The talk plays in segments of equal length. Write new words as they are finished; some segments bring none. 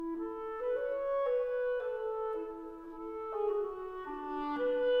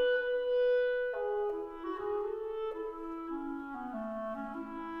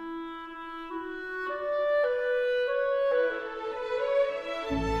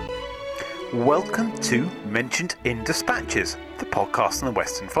Welcome to Mentioned in Dispatches, the podcast on the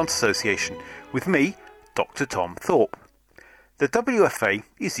Western Front Association, with me, Dr. Tom Thorpe. The WFA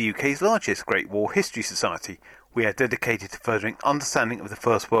is the UK's largest Great War History Society. We are dedicated to furthering understanding of the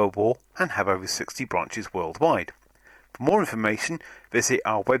First World War and have over 60 branches worldwide. For more information, visit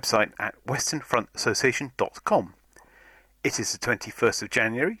our website at westernfrontassociation.com. It is the 21st of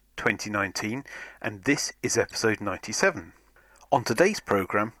January 2019 and this is episode 97. On today's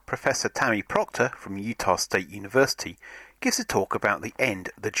programme, Professor Tammy Proctor from Utah State University gives a talk about the end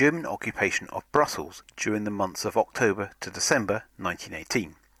of the German occupation of Brussels during the months of October to December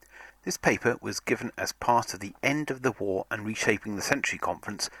 1918. This paper was given as part of the End of the War and Reshaping the Century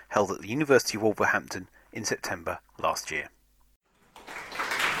conference held at the University of Wolverhampton in September last year.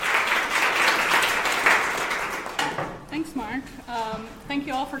 Thanks, Mark. Thank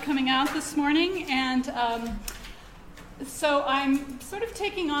you all for coming out this morning. And so I'm sort of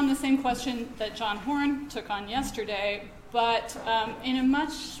taking on the same question that John Horn took on yesterday, but in a much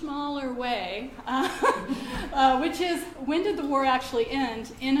smaller way, which is, when did the war actually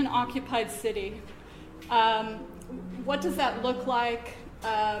end in an occupied city? What does that look like?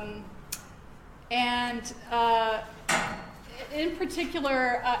 And in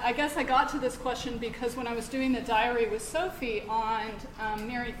particular, I guess I got to this question because when I was doing the diary with Sophie on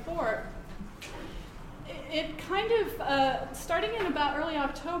Mary Thorpe, it kind of, starting in about early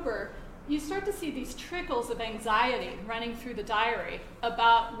October, you start to see these trickles of anxiety running through the diary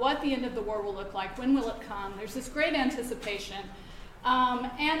about what the end of the war will look like, when will it come. There's this great anticipation.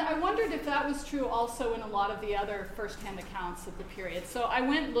 And I wondered if that was true also in a lot of the other first-hand accounts of the period. So I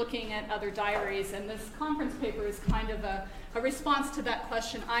went looking at other diaries, and this conference paper is kind of a response to that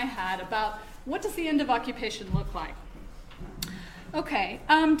question I had about what does the end of occupation look like? Okay,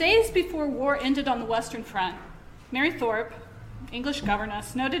 days before war ended on the Western Front, Mary Thorpe, English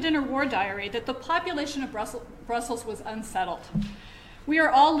governess, noted in her war diary that the population of Brussels was unsettled. We are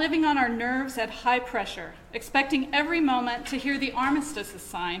all living on our nerves at high pressure, expecting every moment to hear the armistice is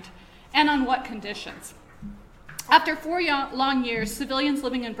signed, and on what conditions. After 4 long years, civilians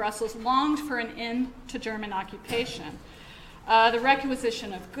living in Brussels longed for an end to German occupation. The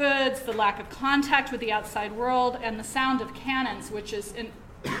requisition of goods, the lack of contact with the outside world, and the sound of cannons, which is in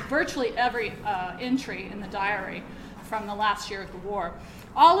virtually every entry in the diary from the last year of the war.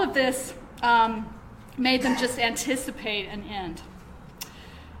 All of this made them just anticipate an end.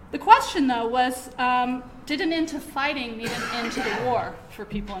 The question, though, was, did an end to fighting mean an end to the war for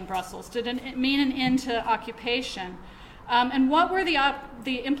people in Brussels? Did it mean an end to occupation? And what were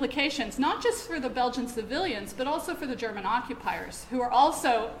the implications, not just for the Belgian civilians, but also for the German occupiers, who are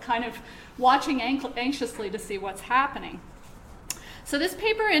also kind of watching anxiously to see what's happening? So this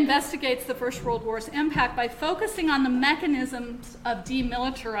paper investigates the First World War's impact by focusing on the mechanisms of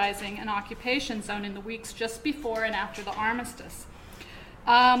demilitarizing an occupation zone in the weeks just before and after the armistice.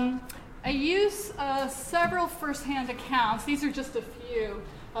 I use several first-hand accounts. These are just a few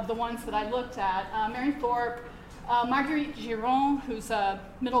of the ones that I looked at. Mary Thorpe, Marguerite Giron, who's a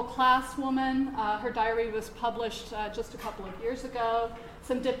middle-class woman. Her diary was published just a couple of years ago.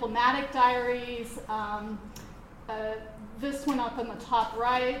 Some diplomatic diaries. This one up on the top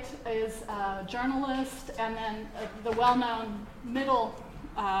right is a journalist, and then the well-known middle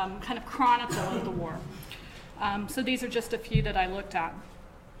kind of chronicle of the war. So these are just a few that I looked at.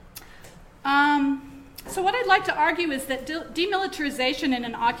 So what I'd like to argue is that demilitarization in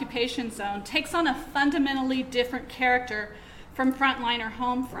an occupation zone takes on a fundamentally different character from frontline or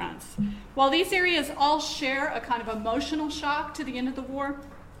home fronts. While these areas all share a kind of emotional shock to the end of the war,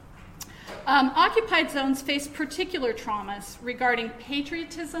 occupied zones face particular traumas regarding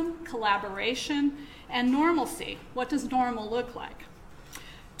patriotism, collaboration, and normalcy. What does normal look like?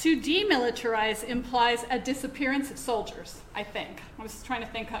 To demilitarize implies a disappearance of soldiers, I think. I was trying to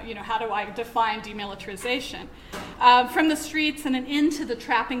think, how do I define demilitarization? From the streets and an end to the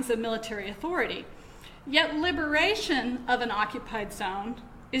trappings of military authority. Yet liberation of an occupied zone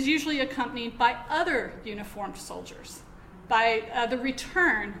is usually accompanied by other uniformed soldiers, by the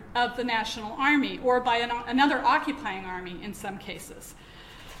return of the National Army, or by another occupying army in some cases.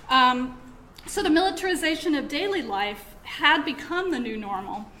 So the militarization of daily life had become the new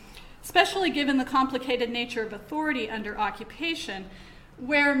normal, especially given the complicated nature of authority under occupation,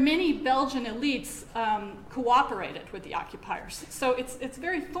 where many Belgian elites cooperated with the occupiers. So it's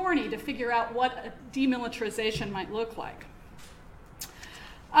very thorny to figure out what a demilitarization might look like.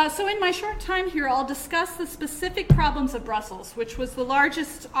 So in my short time here, I'll discuss the specific problems of Brussels, which was the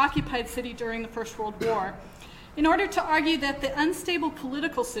largest occupied city during the First World War, in order to argue that the unstable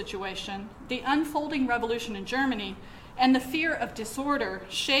political situation, the unfolding revolution in Germany, and the fear of disorder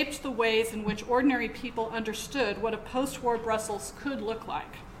shaped the ways in which ordinary people understood what a post-war Brussels could look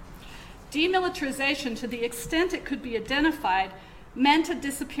like. Demilitarization, to the extent it could be identified, meant a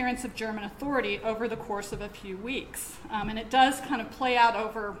disappearance of German authority over the course of a few weeks. And it does kind of play out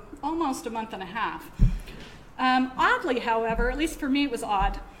over almost a month and a half. Oddly, however, at least for me it was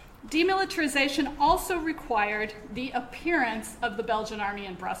odd, demilitarization also required the appearance of the Belgian army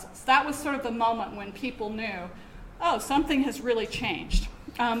in Brussels. That was sort of the moment when people knew, oh, something has really changed.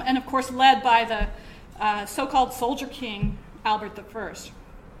 And of course led by the so-called soldier king, Albert I.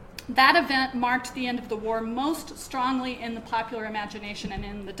 That event marked the end of the war most strongly in the popular imagination and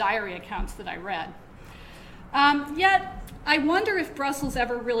in the diary accounts that I read. Yet, I wonder if Brussels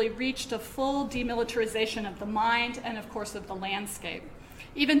ever really reached a full demilitarization of the mind and, of course, of the landscape.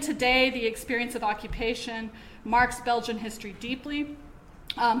 Even today, the experience of occupation marks Belgian history deeply,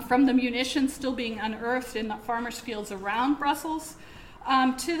 from the munitions still being unearthed in the farmers' fields around Brussels,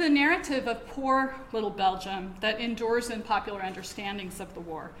 to the narrative of poor little Belgium that endures in popular understandings of the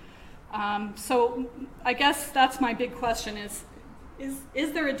war. So I guess that's my big question is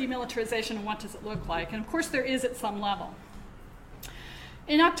there a demilitarization and what does it look like? And of course there is at some level.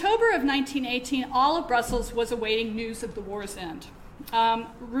 In October of 1918, all of Brussels was awaiting news of the war's end.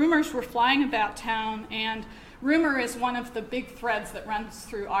 Rumors were flying about town, and rumor is one of the big threads that runs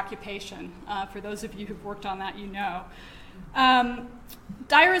through occupation. For those of you who've worked on that, you know.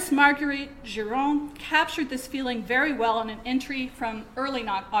 Diarist Marguerite Giron captured this feeling very well in an entry from early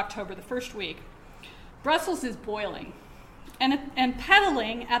October, the first week. Brussels is boiling and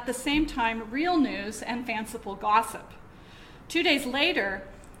peddling at the same time real news and fanciful gossip. 2 days later,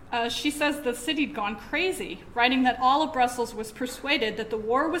 she says the city had gone crazy, writing that all of Brussels was persuaded that the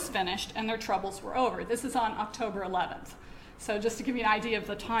war was finished and their troubles were over. This is on October 11th. So just to give you an idea of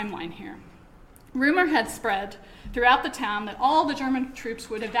the timeline here. Rumor had spread throughout the town that all the German troops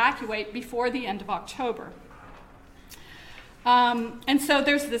would evacuate before the end of October. And so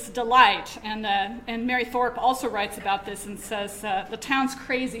there's this delight, and Mary Thorpe also writes about this and says, the town's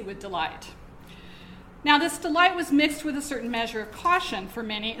crazy with delight. Now, this delight was mixed with a certain measure of caution for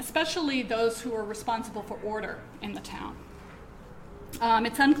many, especially those who were responsible for order in the town.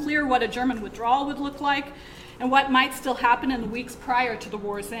 It's unclear what a German withdrawal would look like and what might still happen in the weeks prior to the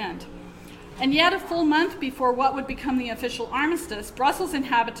war's end. And yet, a full month before what would become the official armistice, Brussels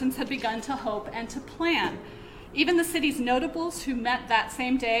inhabitants had begun to hope and to plan. Even the city's notables who met that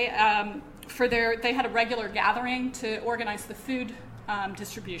same day, they had a regular gathering to organize the food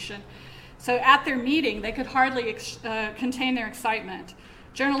distribution. So at their meeting, they could hardly contain their excitement.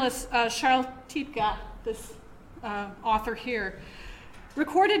 Journalist Charles Tipka, this author here,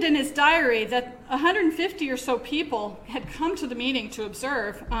 recorded in his diary that 150 or so people had come to the meeting to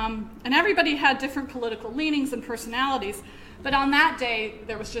observe, and everybody had different political leanings and personalities, but on that day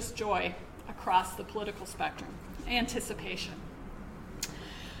there was just joy across the political spectrum, anticipation.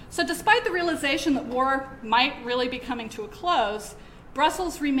 So despite the realization that war might really be coming to a close,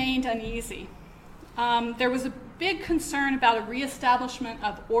 Brussels remained uneasy. There was a big concern about a reestablishment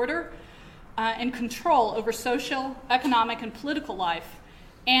of order and control over social, economic, and political life.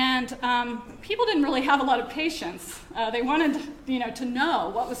 And people didn't really have a lot of patience. They wanted, to know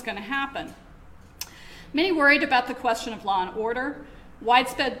what was going to happen. Many worried about the question of law and order,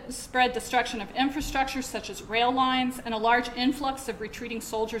 widespread destruction of infrastructure such as rail lines, and a large influx of retreating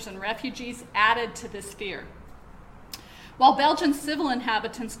soldiers and refugees added to this fear. While Belgian civil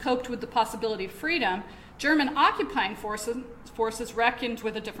inhabitants coped with the possibility of freedom, German occupying forces reckoned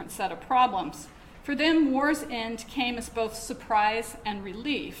with a different set of problems. For them, war's end came as both surprise and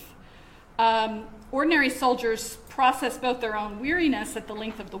relief. Ordinary soldiers processed both their own weariness at the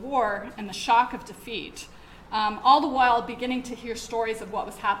length of the war and the shock of defeat, all the while beginning to hear stories of what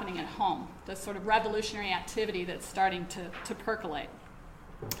was happening at home, the sort of revolutionary activity that's starting to percolate.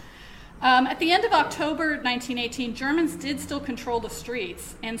 At the end of October 1918, Germans did still control the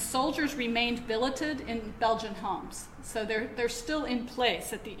streets, and soldiers remained billeted in Belgian homes. So they're still in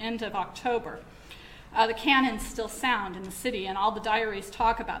place at the end of October. The cannons still sound in the city, and all the diaries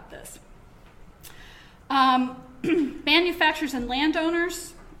talk about this. Manufacturers and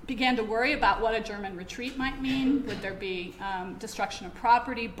landowners began to worry about what a German retreat might mean. Would there be destruction of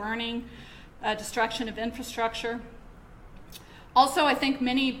property, burning, destruction of infrastructure? Also, I think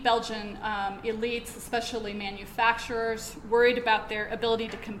many Belgian elites, especially manufacturers, worried about their ability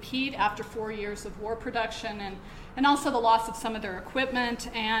to compete after 4 years of war production, and also the loss of some of their equipment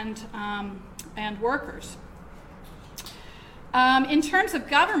and workers. In terms of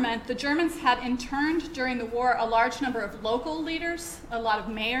government, the Germans had interned during the war a large number of local leaders, a lot of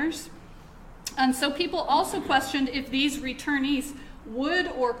mayors. And so people also questioned if these returnees would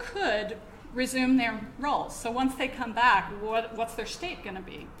or could resume their roles. So once they come back, what's their state going to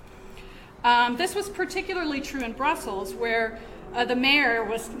be? This was particularly true in Brussels, where the mayor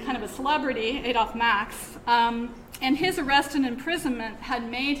was kind of a celebrity, Adolphe Max, and his arrest and imprisonment had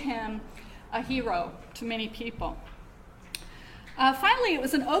made him a hero to many people. Finally, it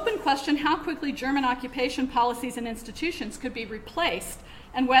was an open question how quickly German occupation policies and institutions could be replaced,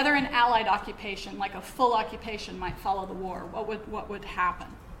 and whether an Allied occupation, like a full occupation, might follow the war. What would happen?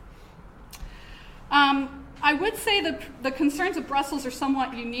 I would say the concerns of Brussels are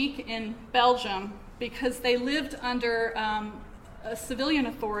somewhat unique in Belgium because they lived under a civilian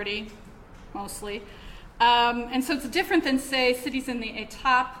authority, mostly. And so it's different than, say, cities in the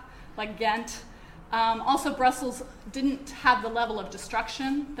Étape, like Ghent. Also, Brussels didn't have the level of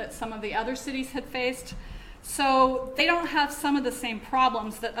destruction that some of the other cities had faced. So they don't have some of the same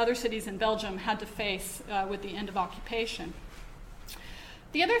problems that other cities in Belgium had to face with the end of occupation.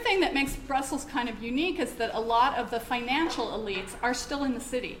 The other thing that makes Brussels kind of unique is that a lot of the financial elites are still in the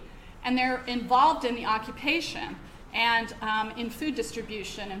city, and they're involved in the occupation and in food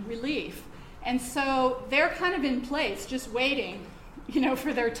distribution and relief. And so they're kind of in place, just waiting,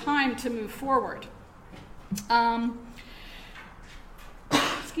 for their time to move forward.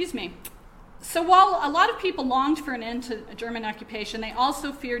 Excuse me. So while a lot of people longed for an end to German occupation, they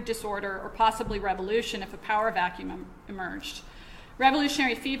also feared disorder or possibly revolution if a power vacuum emerged.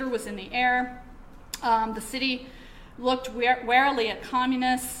 Revolutionary fever was in the air. The city looked warily at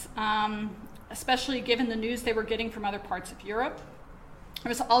communists, especially given the news they were getting from other parts of Europe. There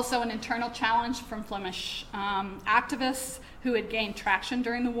was also an internal challenge from Flemish activists who had gained traction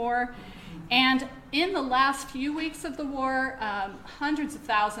during the war. And in the last few weeks of the war, hundreds of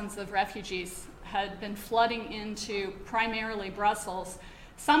thousands of refugees had been flooding into primarily Brussels,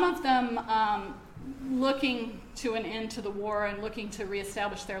 some of them looking to an end to the war and looking to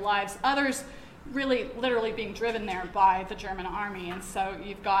reestablish their lives, others really literally being driven there by the German army. And so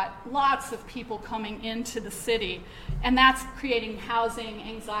you've got lots of people coming into the city, and that's creating housing,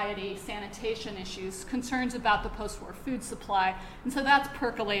 anxiety, sanitation issues, concerns about the post-war food supply, and so that's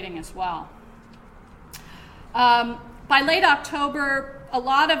percolating as well. By late October, a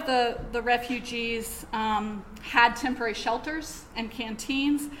lot of the refugees had temporary shelters and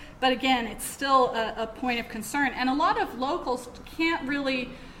canteens, but again, it's still a point of concern. And a lot of locals can't really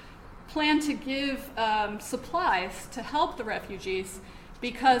plan to give supplies to help the refugees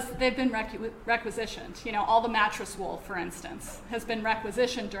because they've been requisitioned. All the mattress wool, for instance, has been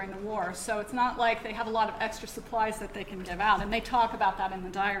requisitioned during the war. So it's not like they have a lot of extra supplies that they can give out, and they talk about that in the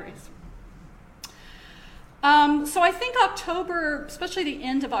diaries. So I think October, especially the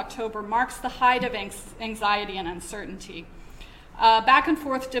end of October, marks the height of anxiety and uncertainty. Back and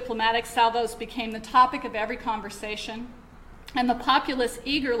forth diplomatic salvos became the topic of every conversation, and the populace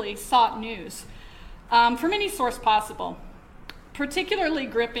eagerly sought news from any source possible. Particularly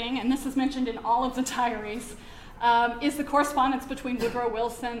gripping, and this is mentioned in all of the diaries, is the correspondence between Woodrow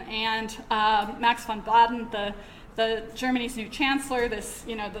Wilson and Max von Baden, the Germany's new chancellor. This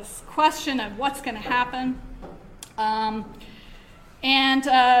question of what's going to happen, and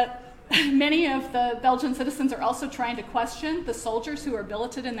many of the Belgian citizens are also trying to question the soldiers who are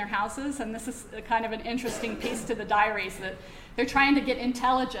billeted in their houses, and this is kind of an interesting piece to the diaries, that they're trying to get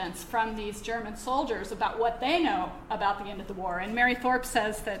intelligence from these German soldiers about what they know about the end of the war. And Mary Thorpe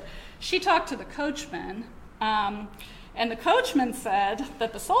says that she talked to the coachman, and the coachman said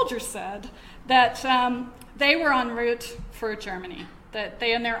that the soldiers said that they were en route for Germany, that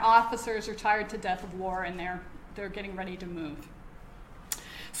they and their officers are tired to death of war and they're getting ready to move.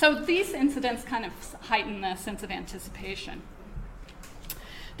 So these incidents kind of heighten the sense of anticipation.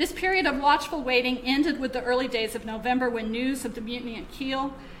 This period of watchful waiting ended with the early days of November, when news of the mutiny at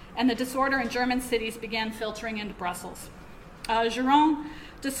Kiel and the disorder in German cities began filtering into Brussels. Géron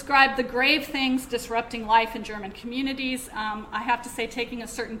described the grave things disrupting life in German communities. I have to say, taking a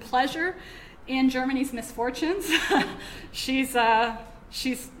certain pleasure in Germany's misfortunes. She's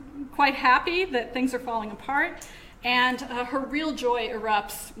quite happy that things are falling apart, and her real joy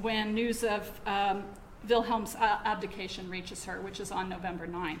erupts when news of Wilhelm's abdication reaches her, which is on November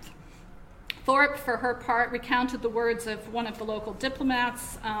 9th. Thorpe, for her part, recounted the words of one of the local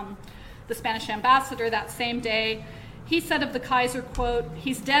diplomats, the Spanish ambassador, that same day. He said of the Kaiser, quote,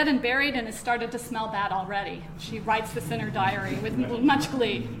 "He's dead and buried and has started to smell bad already." She writes this in her diary with much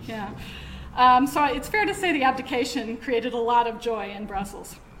glee. Yeah. So it's fair to say the abdication created a lot of joy in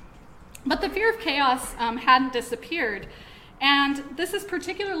Brussels. But the fear of chaos hadn't disappeared. And this is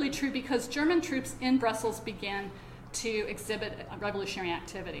particularly true because German troops in Brussels began to exhibit revolutionary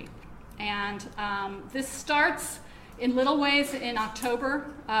activity. And this starts in little ways in October.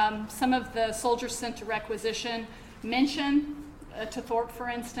 Some of the soldiers sent to requisition mention to Thorpe, for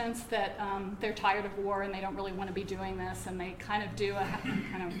instance, that they're tired of war and they don't really want to be doing this, and they kind of do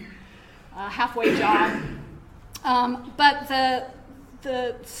a halfway job. But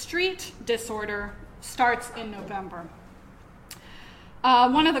the street disorder starts in November.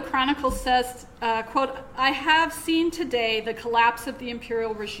 One of the chronicles says, quote, "I have seen today the collapse of the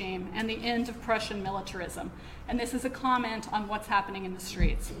imperial regime and the end of Prussian militarism." And this is a comment on what's happening in the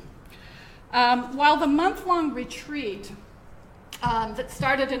streets. While the month-long retreat that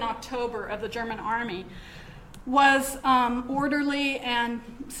started in October of the German army was orderly and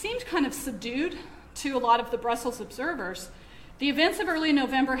seemed kind of subdued to a lot of the Brussels observers, the events of early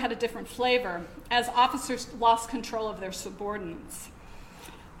November had a different flavor as officers lost control of their subordinates.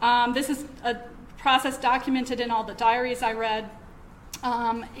 This is a process documented in all the diaries I read.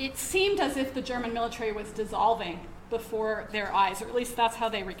 It seemed as if the German military was dissolving before their eyes, or at least that's how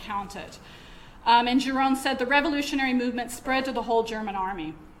they recount it. And Giron said the revolutionary movement spread to the whole German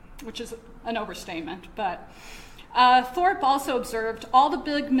army, which is an overstatement. But Thorpe also observed, "All the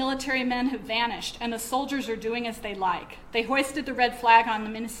big military men have vanished, and the soldiers are doing as they like. They hoisted the red flag on the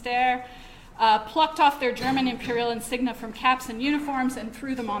Ministère, plucked off their German imperial insignia from caps and uniforms, and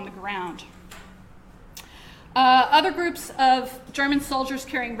threw them on the ground." Other groups of German soldiers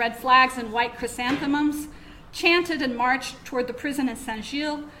carrying red flags and white chrysanthemums chanted and marched toward the prison in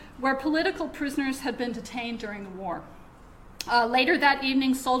Saint-Gilles, where political prisoners had been detained during the war. Later that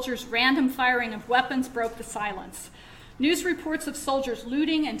evening, soldiers' random firing of weapons broke the silence. News reports of soldiers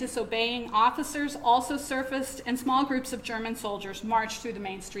looting and disobeying officers also surfaced, and small groups of German soldiers marched through the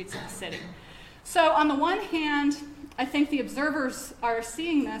main streets of the city. So on the one hand, I think the observers are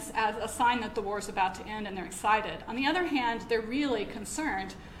seeing this as a sign that the war is about to end, and they're excited. On the other hand, they're really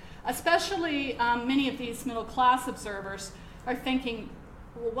concerned, especially many of these middle-class observers are thinking,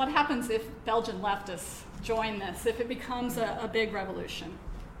 well, what happens if Belgian leftists join this, if it becomes a big revolution?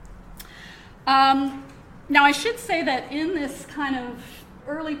 Now, I should say that in this kind of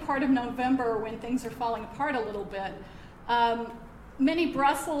early part of November, when things are falling apart a little bit, many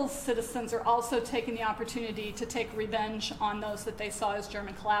Brussels citizens are also taking the opportunity to take revenge on those that they saw as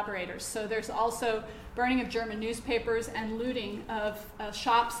German collaborators. So there's also burning of German newspapers and looting of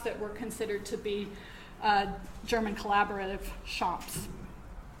shops that were considered to be German collaborative shops.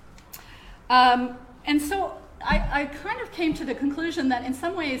 And so I kind of came to the conclusion that in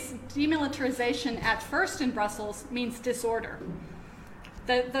some ways demilitarization at first in Brussels means disorder.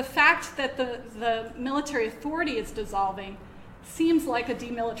 The fact that the military authority is dissolving seems like a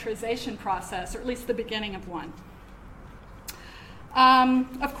demilitarization process, or at least the beginning of one.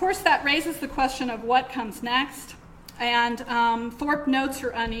 Of course, that raises the question of what comes next, and Thorpe notes her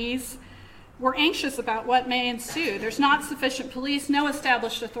unease. "We're anxious about what may ensue. There's not sufficient police, no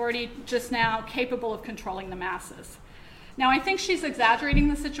established authority just now capable of controlling the masses." Now, I think she's exaggerating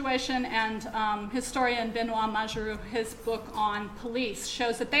the situation, and historian Benoit Majerou, his book on police,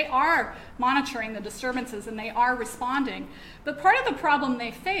 shows that they are monitoring the disturbances and they are responding. But part of the problem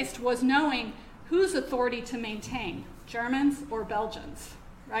they faced was knowing whose authority to maintain, Germans or Belgians,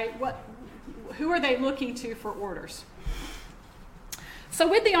 right? Who are they looking to for orders? So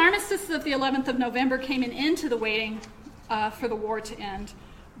with the armistice of the 11th of November came an end to the waiting for the war to end,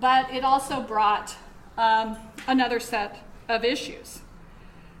 but it also brought another set of issues.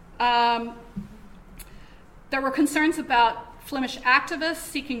 There were concerns about Flemish activists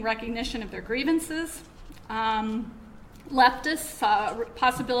seeking recognition of their grievances. Leftists saw a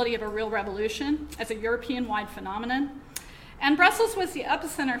possibility of a real revolution as a European-wide phenomenon. And Brussels was the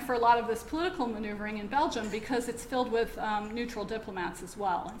epicenter for a lot of this political maneuvering in Belgium because it's filled with neutral diplomats as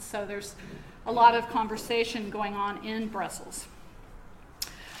well. And so there's a lot of conversation going on in Brussels.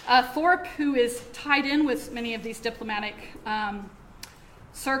 Thorpe, who is tied in with many of these diplomatic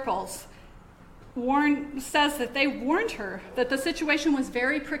circles, says that they warned her that the situation was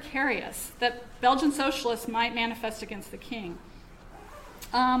very precarious, that Belgian socialists might manifest against the king.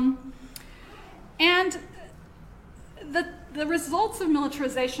 And the results of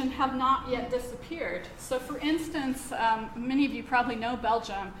militarization have not yet disappeared. So for instance, many of you probably know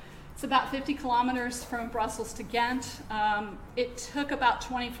Belgium. It's about 50 kilometers from Brussels to Ghent. It took about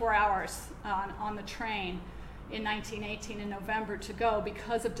 24 hours on the train in 1918 in November to go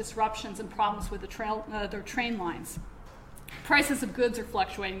because of disruptions and problems with their train lines. Prices of goods are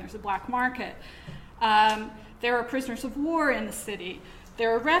fluctuating. There's a black market. There are prisoners of war in the city.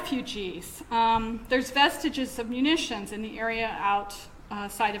 There are refugees. There's vestiges of munitions in the area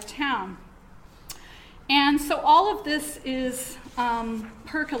outside of town. And so all of this is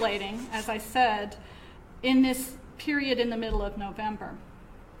percolating, as I said, in this period in the middle of November.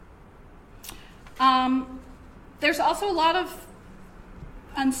 There's also a lot of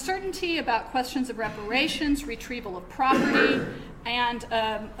uncertainty about questions of reparations, retrieval of property, and,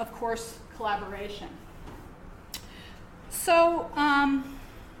 of course, collaboration. So,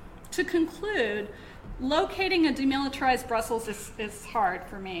 to conclude, locating a demilitarized Brussels is hard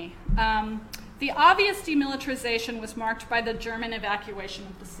for me. The obvious demilitarization was marked by the German evacuation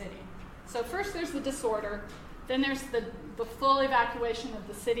of the city. So first there's the disorder, then there's the full evacuation of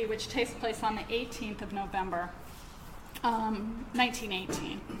the city, which takes place on the 18th of November,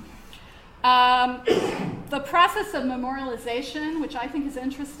 1918. The process of memorialization, which I think is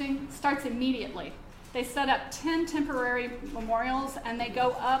interesting, starts immediately. They set up 10 temporary memorials, and they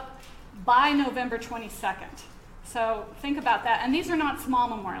go up by November 22nd. So think about that. And these are not small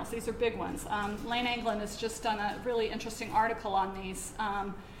memorials. These are big ones. Lane Anglin has just done a really interesting article on these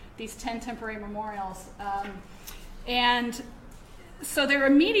 10 temporary memorials. And so they're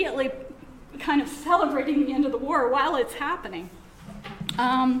immediately kind of celebrating the end of the war while it's happening.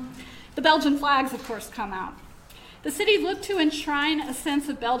 The Belgian flags, of course, come out. The city looked to enshrine a sense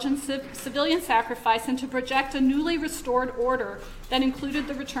of Belgian civilian sacrifice and to project a newly restored order that included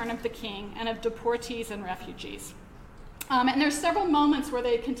the return of the king and of deportees and refugees. And there's several moments where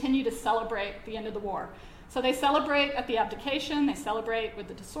they continue to celebrate the end of the war. So they celebrate at the abdication, they celebrate with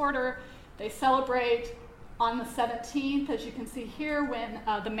the disorder, they celebrate on the 17th, as you can see here, when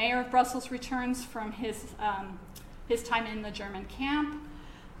the mayor of Brussels returns from his time in the German camp.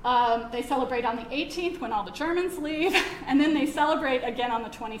 They celebrate on the 18th when all the Germans leave, and then they celebrate again on the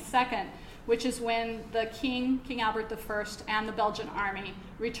 22nd, which is when the King Albert I, and the Belgian army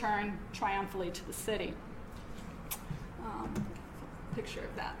return triumphantly to the city. Picture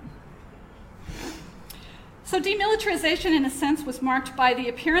of that. So demilitarization, in a sense, was marked by the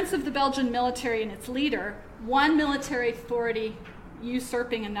appearance of the Belgian military and its leader, one military authority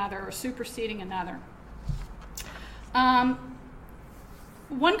usurping another or superseding another.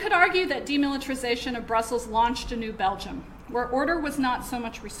 One could argue that demilitarization of Brussels launched a new Belgium, where order was not so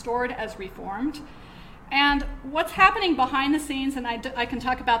much restored as reformed. And what's happening behind the scenes, and I can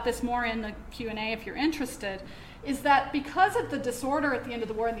talk about this more in the Q&A if you're interested, is that because of the disorder at the end of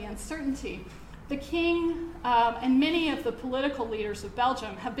the war and the uncertainty, the king and many of the political leaders of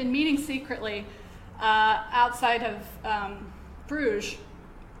Belgium have been meeting secretly outside of Bruges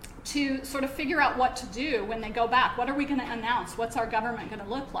to sort of figure out what to do when they go back. What are we going to announce? What's our government going to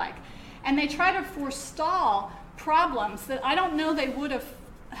look like? And they try to forestall problems that I don't know they would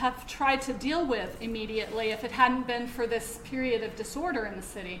have tried to deal with immediately if it hadn't been for this period of disorder in the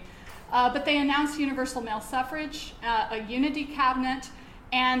city. But they announced universal male suffrage, a unity cabinet,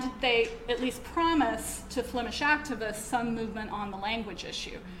 and they at least promise to Flemish activists some movement on the language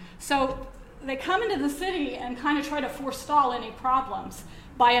issue. So they come into the city and kind of try to forestall any problems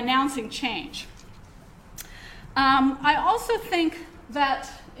by announcing change. I also think that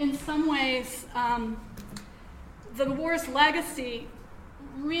in some ways the war's legacy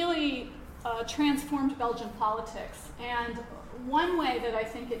really transformed Belgian politics. And one way that I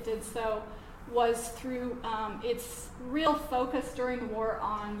think it did so was through its real focus during the war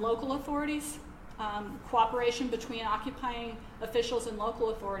on local authorities, cooperation between occupying officials and local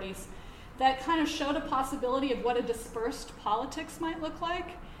authorities, that kind of showed a possibility of what a dispersed politics might look like.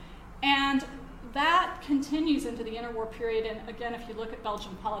 And that continues into the interwar period. And again, if you look at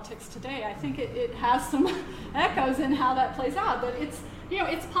Belgian politics today, I think it has some echoes in how that plays out. But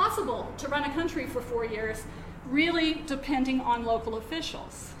it's possible to run a country for 4 years, really depending on local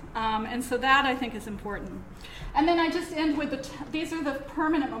officials. And so that, I think, is important. And then I just end with these are the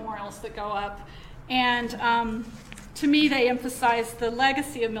permanent memorials that go up. And to me, they emphasize the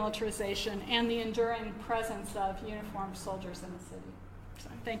legacy of militarization and the enduring presence of uniformed soldiers in the city. So,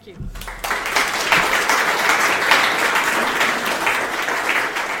 thank you.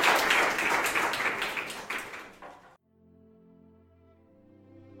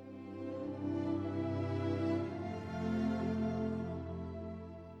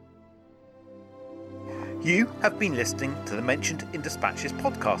 You have been listening to the Mentioned in Dispatches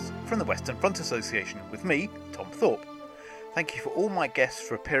podcast from the Western Front Association with me, Tom Thorpe. Thank you for all my guests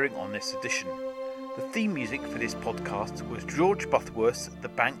for appearing on this edition. The theme music for this podcast was George Butterworth's The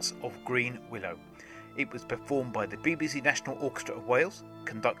Banks of Green Willow. It was performed by the BBC National Orchestra of Wales,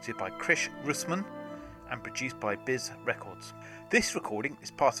 conducted by Krish Rusman, and produced by Biz Records. This recording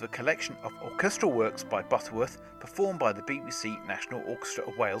is part of a collection of orchestral works by Butterworth, performed by the BBC National Orchestra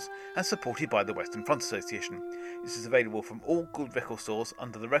of Wales and supported by the Western Front Association. This is available from all good record stores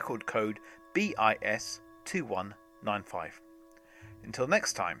under the record code BIS2195. Until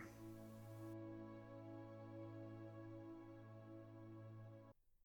next time.